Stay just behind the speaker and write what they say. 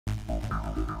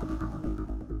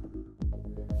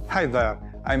Hi there,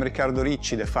 I'm Riccardo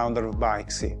Ricci, the founder of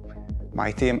Byxee.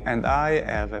 My team and I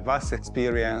have a vast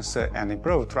experience and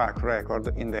improved track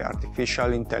record in the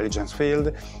artificial intelligence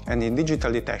field and in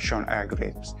digital detection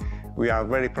algorithms. We are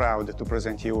very proud to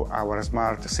present you our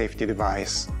smart safety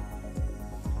device.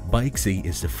 Byxee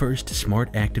is the first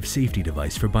smart active safety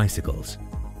device for bicycles.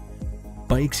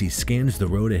 Byxee scans the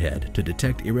road ahead to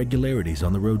detect irregularities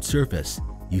on the road surface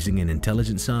using an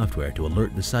intelligent software to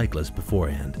alert the cyclist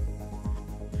beforehand.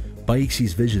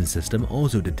 Byxee's vision system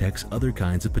also detects other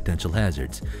kinds of potential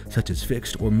hazards, such as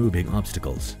fixed or moving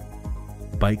obstacles.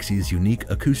 Byxee's unique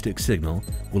acoustic signal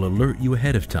will alert you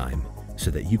ahead of time so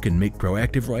that you can make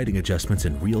proactive riding adjustments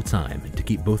in real time to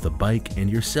keep both the bike and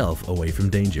yourself away from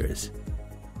dangers.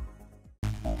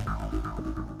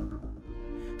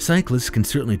 Cyclists can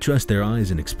certainly trust their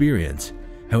eyes and experience.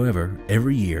 However,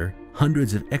 every year,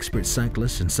 hundreds of expert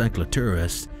cyclists and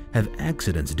cyclotourists have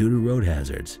accidents due to road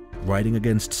hazards, riding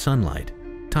against sunlight,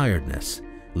 tiredness,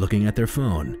 looking at their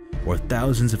phone, or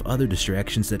thousands of other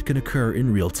distractions that can occur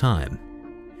in real time.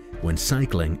 When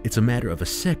cycling, it's a matter of a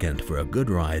second for a good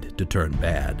ride to turn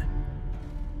bad.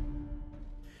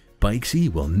 Byxee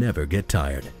will never get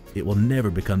tired. It will never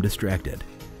become distracted.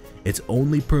 Its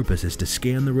only purpose is to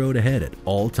scan the road ahead at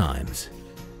all times.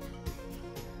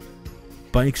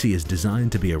 Byxee is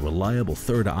designed to be a reliable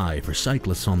third eye for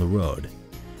cyclists on the road.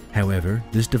 However,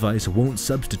 this device won't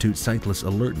substitute cyclist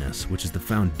alertness, which is the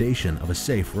foundation of a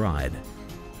safe ride.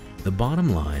 The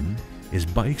bottom line is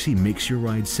Byxee makes your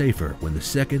ride safer when the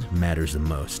second matters the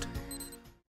most.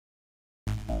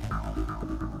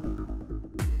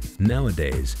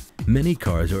 Nowadays, many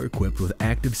cars are equipped with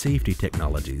active safety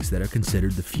technologies that are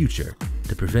considered the future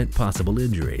to prevent possible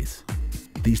injuries.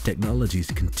 These technologies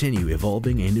continue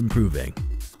evolving and improving.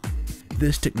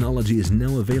 This technology is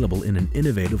now available in an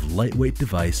innovative lightweight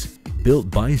device built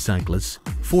by cyclists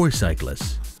for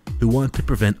cyclists who want to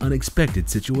prevent unexpected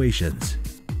situations.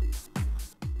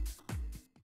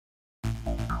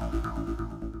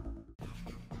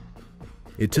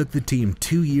 It took the team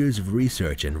 2 years of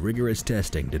research and rigorous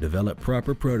testing to develop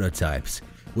proper prototypes,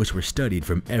 which were studied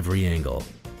from every angle: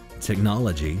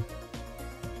 technology,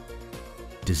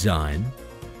 design,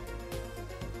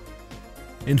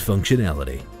 and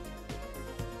functionality.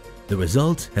 The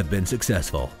results have been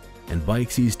successful, and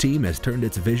Byxee's team has turned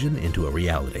its vision into a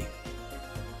reality.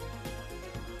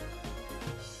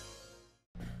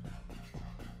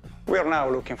 We are now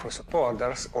looking for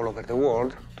supporters all over the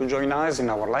world to join us in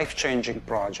our life-changing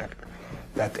project,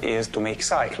 that is to make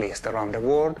cyclists around the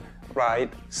world ride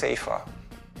safer.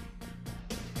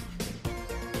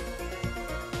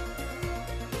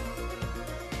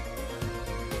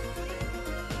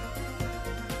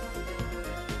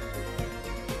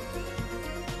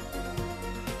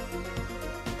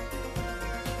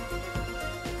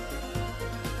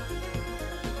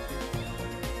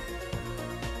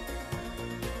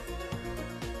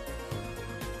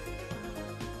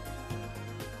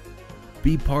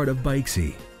 Be part of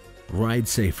Byxee. Ride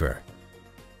safer.